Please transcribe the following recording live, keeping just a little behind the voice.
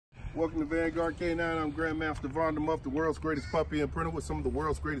Welcome to Vanguard K9. I'm Grandmaster Von der Muff, the world's greatest puppy imprinter with some of the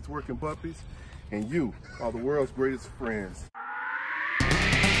world's greatest working puppies. And you are the world's greatest friends.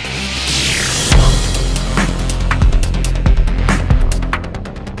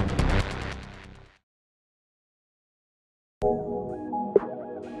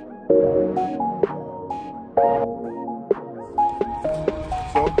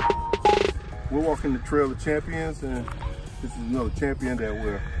 So, we're walking the Trail of Champions, and this is another champion that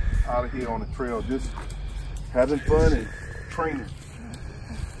we're out of here on the trail, just having fun and training.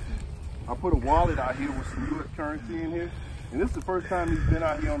 I put a wallet out here with some U.S. currency in here, and this is the first time he's been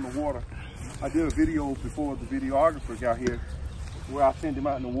out here on the water. I did a video before the videographer got here where I sent him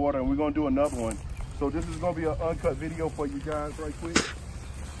out in the water, and we're gonna do another one. So this is gonna be an uncut video for you guys right quick.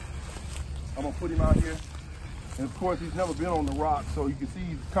 I'm gonna put him out here. And of course, he's never been on the rocks, so you can see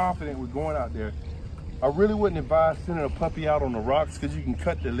he's confident with going out there. I really wouldn't advise sending a puppy out on the rocks because you can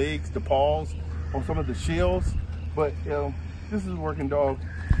cut the legs, the paws on some of the shells. But this is a working dog.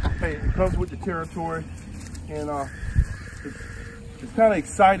 Hey, it comes with the territory, and it's kind of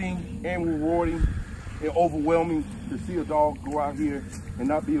exciting and rewarding and overwhelming to see a dog go out here and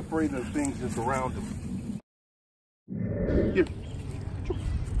not be afraid of the things that's around him. Here.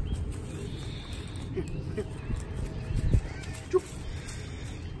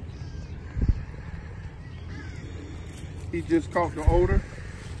 He just caught the odor.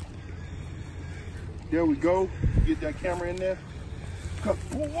 There we go. Get that camera in there. Good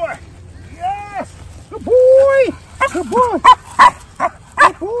boy. Yes. Good boy. Good boy.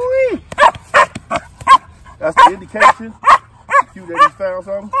 Good boy. That's the indication. Cute that he found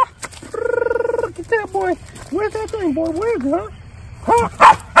something. Look at that boy. Where's that thing, boy? Where is it, huh?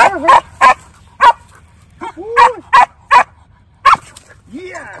 Good boy.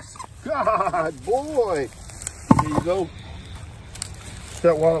 Yes. God, boy. There you go.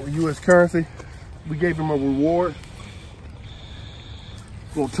 That wallet with U.S. currency. We gave him a reward.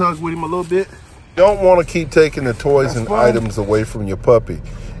 Gonna tug with him a little bit. You don't want to keep taking the toys and items away from your puppy.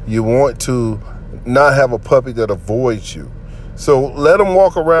 You want to not have a puppy that avoids you. So let him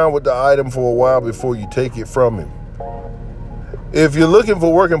walk around with the item for a while before you take it from him. If you're looking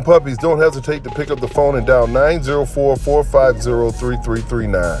for working puppies, don't hesitate to pick up the phone and dial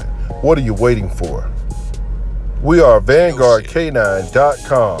 904-450-3339. What are you waiting for? We are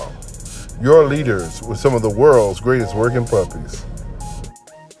VanguardK9.com, your leaders with some of the world's greatest working puppies.